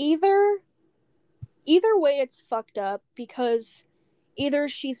it's either way it's fucked up because either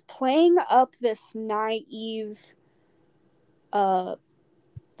she's playing up this naive uh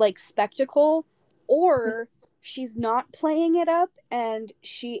like spectacle, or she's not playing it up and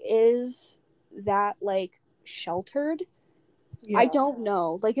she is that like sheltered. I yeah. don't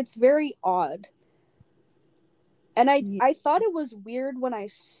know. Like, it's very odd. And Yeah. I thought it was weird when I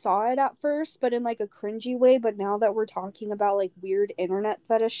saw it at first, but in like a cringy way. But now that we're talking about like weird internet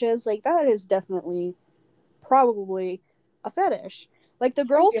fetishes, like that is definitely probably a fetish. Like the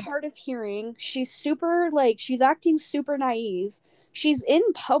Oh girl's yeah. hard of hearing. She's super like she's acting super naive. She's in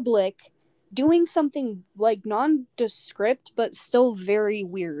public doing something like nondescript but still very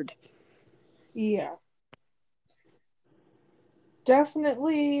weird. Yeah.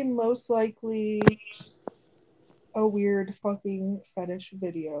 Definitely most likely a weird fucking fetish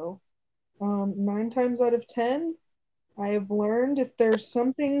video. 9 times out of 10, I have learned if there's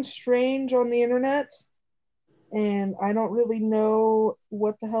something strange on the internet and I don't really know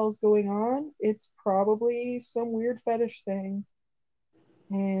what the hell's going on, it's probably some weird fetish thing.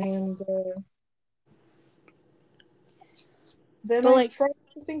 And then But I like try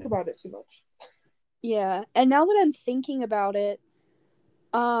not to think about it too much. yeah, and now that I'm thinking about it,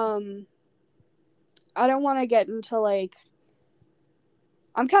 I don't want to get into like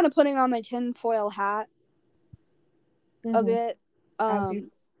I'm kind of putting on my tinfoil hat a Mm-hmm. bit. As you,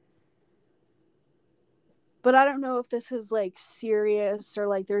 Um, but I don't know if this is like serious or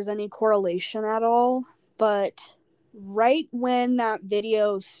like there's any correlation at all. But right when that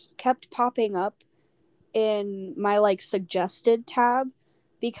video kept popping up in my like suggested tab,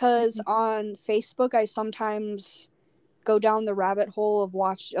 because on Facebook I sometimes go down the rabbit hole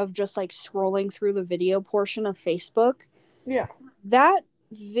of just like scrolling through the video portion of Facebook. yeah, That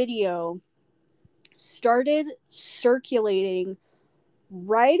video started circulating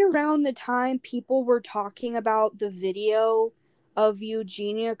right around the time people were talking about the video of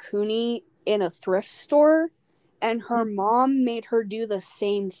Eugenia Cooney in a thrift store, and her mom made her do the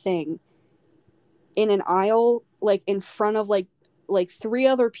same thing in an aisle, like in front of like three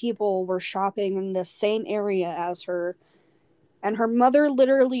other people were shopping in the same area as her, and her mother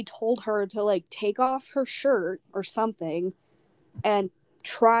literally told her to like take off her shirt or something and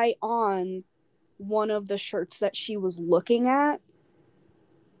try on one of the shirts that she was looking at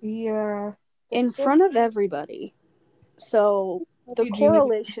yeah, in that's front of everybody. So the Eugenia.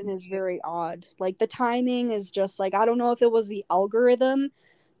 correlation is very odd. Like the timing is just like I don't know if it was the algorithm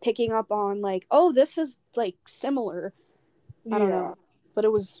picking up on like, oh, this is like similar. I don't Yeah, know. But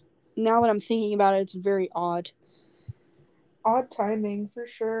it was now that I'm thinking about it, it's very odd. odd timing for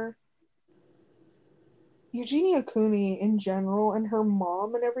sure. Eugenia Cooney in general and her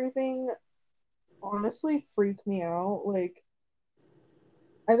mom and everything honestly freak me out. Like,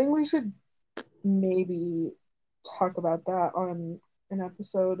 I think we should maybe talk about that on an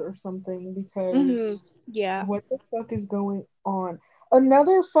episode or something Mm-hmm. because Yeah. what the fuck is going on?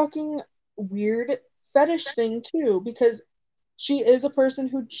 Another fucking weird fetish thing, too, because she is a person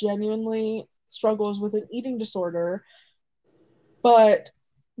who genuinely struggles with an eating disorder, but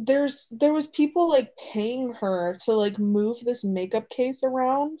there was people like paying her to like move this makeup case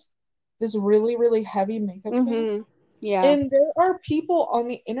around, this really really heavy makeup case. Mm-hmm. Yeah. And there are people on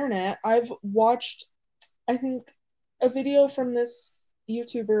the internet. I've watched, I think, a video from this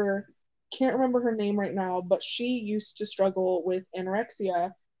YouTuber, can't remember her name right now, but she used to struggle with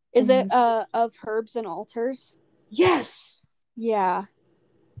anorexia. Is it And of Herbs and Altars? yes, Yeah.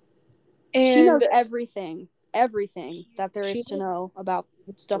 She and knows everything that there she is to know about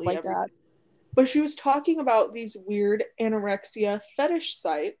stuff literally like everything. that. But she was talking about these weird anorexia fetish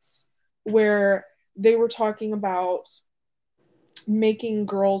sites where they were talking about making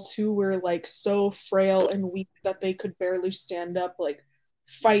girls who were like so frail and weak that they could barely stand up like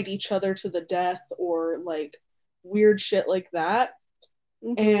fight each other to the death or like weird shit like that,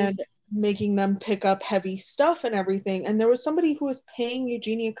 Mm-hmm. and making them pick up heavy stuff and everything. And there was somebody who was paying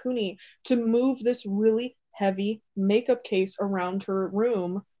Eugenia Cooney to move this really heavy makeup case around her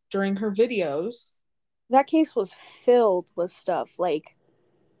room during her videos. That case was filled with stuff. Like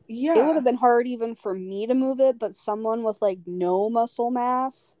it would Yeah, have been hard even for me to move it, but someone with like no muscle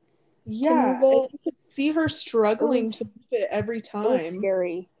mass, Yeah, to move and it. you could see her It struggling to was move it every it was time.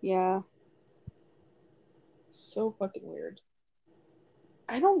 scary. Yeah. So fucking weird.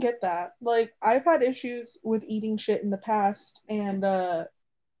 I don't get that. Like, I've had issues with eating shit in the past, and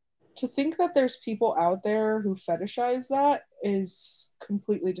to think that there's people out there who fetishize that is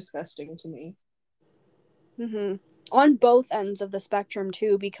completely disgusting to me. Mhm. On both ends of the spectrum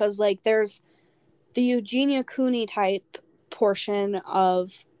too, because like there's the Eugenia Cooney type portion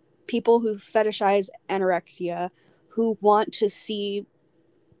of people who fetishize anorexia, who want to see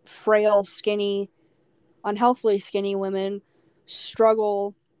frail, skinny, unhealthily skinny women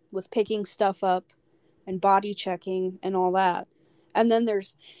struggle with picking stuff up and body checking and all that. And then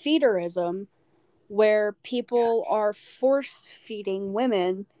there's feederism, where people Yes. are force feeding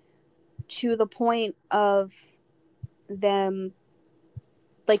women to the point of them,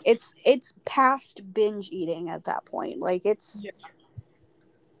 like it's past binge eating at that point. Like it's Yeah.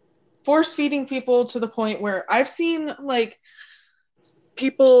 Force feeding people to the point where I've seen like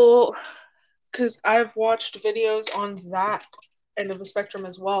people, because I've watched videos on that end of the spectrum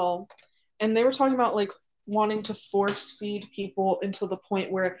as well, and they were talking about like wanting to force feed people until the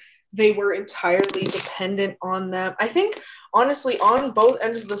point where they were entirely dependent on them. I think honestly, on both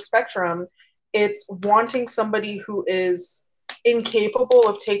ends of the spectrum, it's wanting somebody who is incapable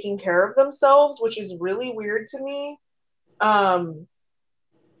of taking care of themselves, which is really weird to me. Um,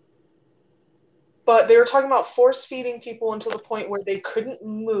 but they were talking about force feeding people until the point where they couldn't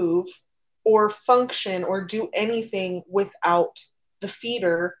move or function or do anything without the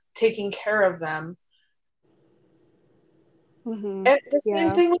feeder taking care of them. mm-hmm. And the same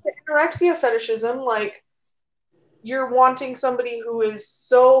Yeah. thing with the anorexia fetishism, like you're wanting somebody who is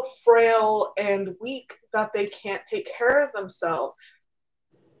so frail and weak that they can't take care of themselves.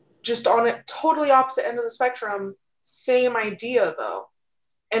 Just on a totally opposite end of the spectrum, same idea though.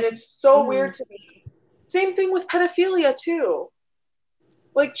 And it's so Mm-hmm. weird to me. Same thing with pedophilia too.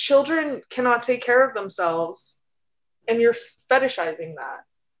 Like children cannot take care of themselves and you're fetishizing that.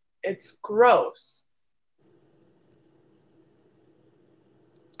 It's gross.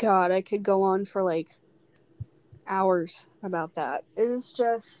 God, I could go on for like hours about that. It is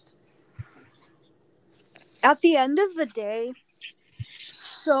just, at the end of the day,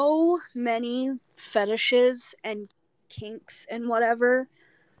 so many fetishes and kinks and whatever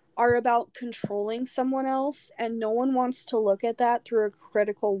are about controlling someone else, and no one wants to look at that through a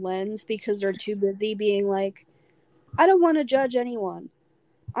critical lens because they're too busy being like, I don't want to judge anyone.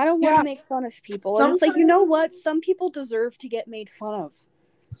 I don't want to Yeah, make fun of people. And it's like, you know sometimes what? Some people deserve to get made fun of.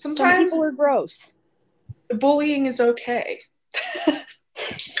 Some sometimes people are gross. bullying is okay.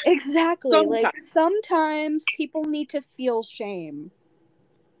 Exactly. Like Sometimes. sometimes people need to feel shame.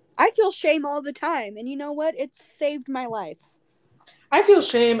 I feel shame all the time, and you know what? It's saved my life. I feel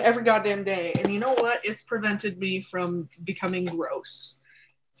shame every goddamn day, and you know what? It's prevented me from becoming gross.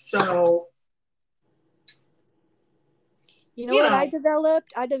 So, You know you what know, I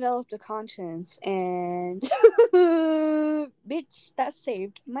developed? I developed a conscience, and bitch, that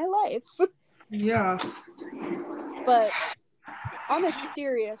saved my life. yeah. But on a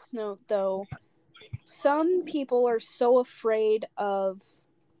serious note, though, some people are so afraid of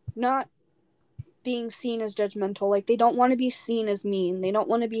not being seen as judgmental. Like, they don't want to be seen as mean. They don't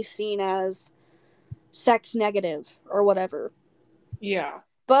want to be seen as sex negative or whatever. Yeah.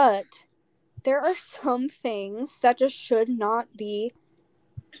 But there are some things that just should not be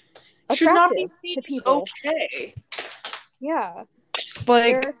Should not be attractive seen to as people. okay. Yeah.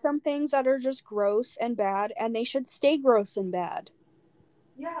 There Like, are some things that are just gross and bad, and they should stay gross and bad.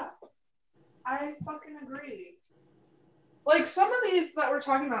 yeah, I fucking agree. Like, some of these that we're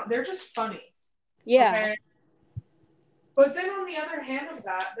talking about, they're just funny. Yeah. Okay. But then on the other hand of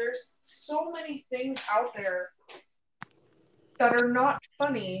that, there's so many things out there that are not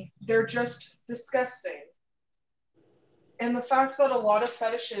funny, they're just disgusting. And the fact that a lot of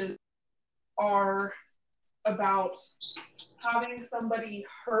fetishes are about having somebody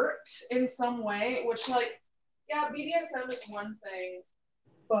hurt in some way, which, like, yeah, BDSM is one thing,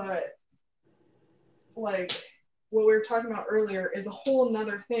 but, like, what we were talking about earlier is a whole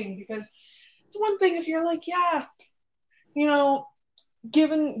nother thing because it's one thing if you're like, yeah, you know,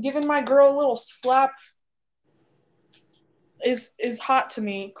 giving my girl a little slap is hot to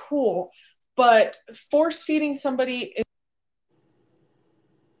me, cool. But force feeding somebody is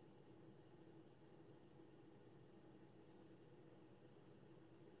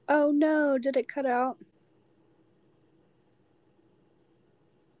Oh no, did it cut out?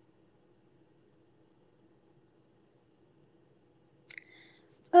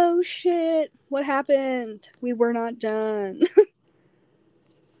 Oh shit, what happened? We were not done.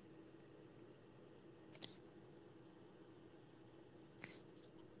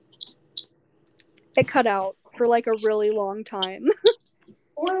 It cut out for like a really long time.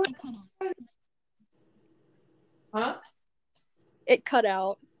 Or huh? It cut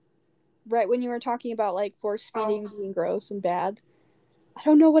out right when you were talking about like force feeding being gross and bad. I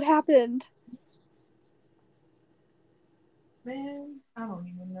don't know what happened. Man, I don't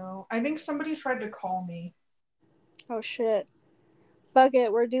even know. I think somebody tried to call me. Oh shit. Fuck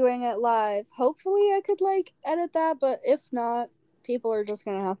it, we're doing it live. Hopefully I could like edit that, but if not, people are just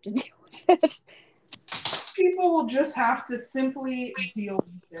gonna have to deal with it. People will just have to simply deal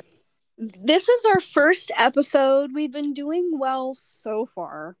with it. This is our first episode. We've been doing well so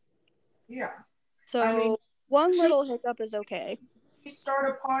far. Yeah. So I mean, one little hiccup is okay. Start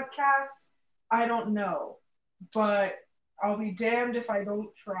a podcast? I don't know. But I'll be damned if I don't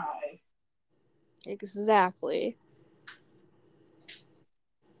try. Exactly.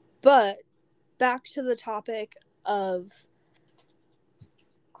 But back to the topic of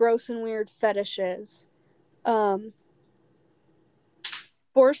gross and weird fetishes.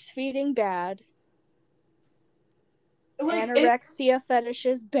 Force feeding bad. Like, anorexia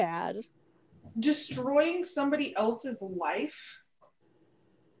fetishes bad. Destroying somebody else's life,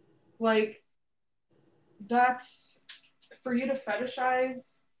 like, that's for you to fetishize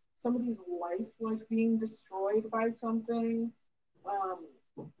somebody's life, like being destroyed by something,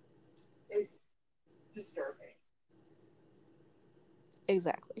 is disturbing.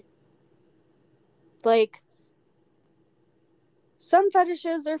 Exactly. Like, some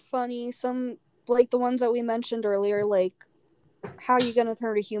fetishes are funny, some, like the ones that we mentioned earlier, like, how are you gonna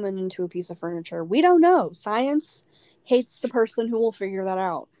turn a human into a piece of furniture? We don't know. Science hates the person who will figure that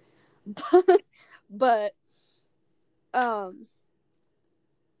out. But at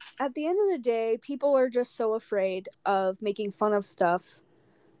the end of the day, people are just so afraid of making fun of stuff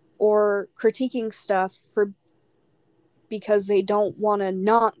or critiquing stuff because they don't want to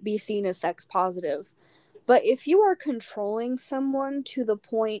not be seen as sex positive. But if you are controlling someone to the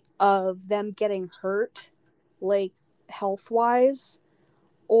point of them getting hurt, like health-wise,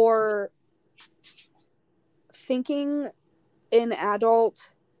 or thinking an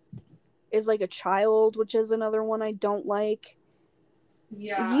adult is like a child, which is another one I don't like,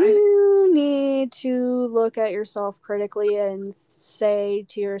 you need to look at yourself critically and say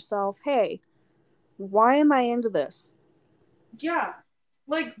to yourself, hey, why am I into this? Yeah.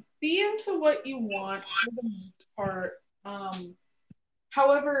 Like, be into what you want for the most part.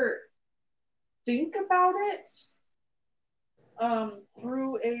 However, think about it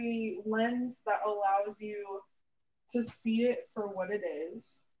through a lens that allows you to see it for what it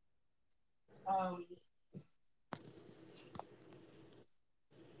is.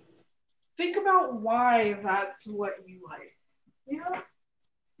 Think about why that's what you like. Yeah.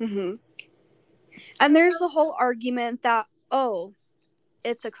 Mm-hmm. And there's the whole argument that, oh,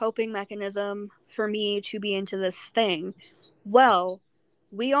 it's a coping mechanism for me to be into this thing. Well,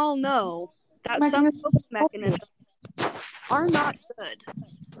 we all know that some coping mechanisms are not good.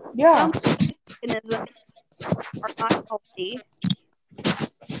 Yeah. Some mechanisms are not healthy.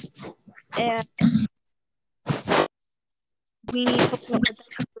 And we need to look at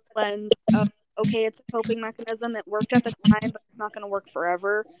the lens of, okay, it's a coping mechanism. It worked at the time, but it's not going to work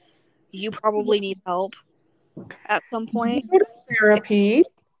forever. You probably need help at some point. Go to therapy.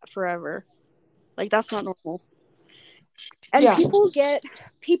 Forever. Like, that's not normal. And people get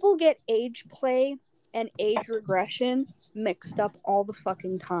age play and age regression mixed up all the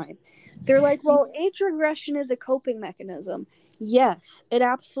fucking time. They're like, well, age regression is a coping mechanism. Yes, it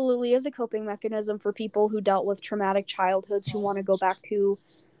absolutely is a coping mechanism for people who dealt with traumatic childhoods who want to go back to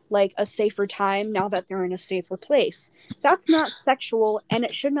like a safer time now that they're in a safer place. That's not sexual, and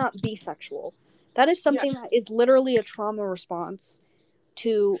it should not be sexual. That is something that is literally a trauma response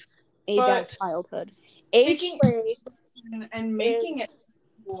to a bad childhood. Age play and making it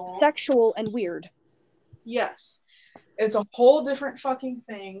sexual and weird. Yes. It's a whole different fucking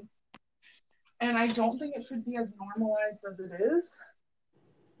thing. And I don't think it should be as normalized as it is.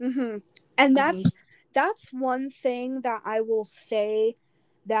 Mm-hmm. And that's one thing that I will say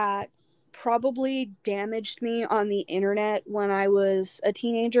that probably damaged me on the internet when I was a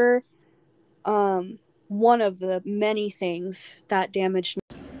teenager. One of the many things that damaged me.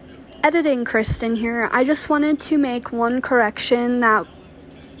 Editing Kristen here. I just wanted to make one correction that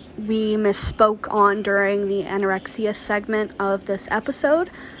we misspoke on during the anorexia segment of this episode.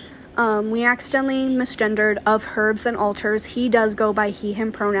 We accidentally misgendered of Herbs and Alters. He does go by he,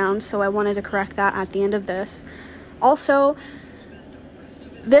 him pronouns, so I wanted to correct that at the end of this. Also,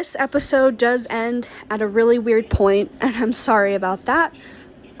 this episode does end at a really weird point, and I'm sorry about that.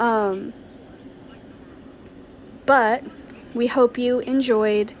 But we hope you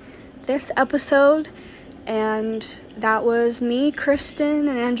enjoyed this episode. And that was me, Kristen,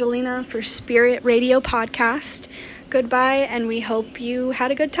 and Angelina for Spirit Radio Podcast. Goodbye, and we hope you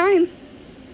had a good time.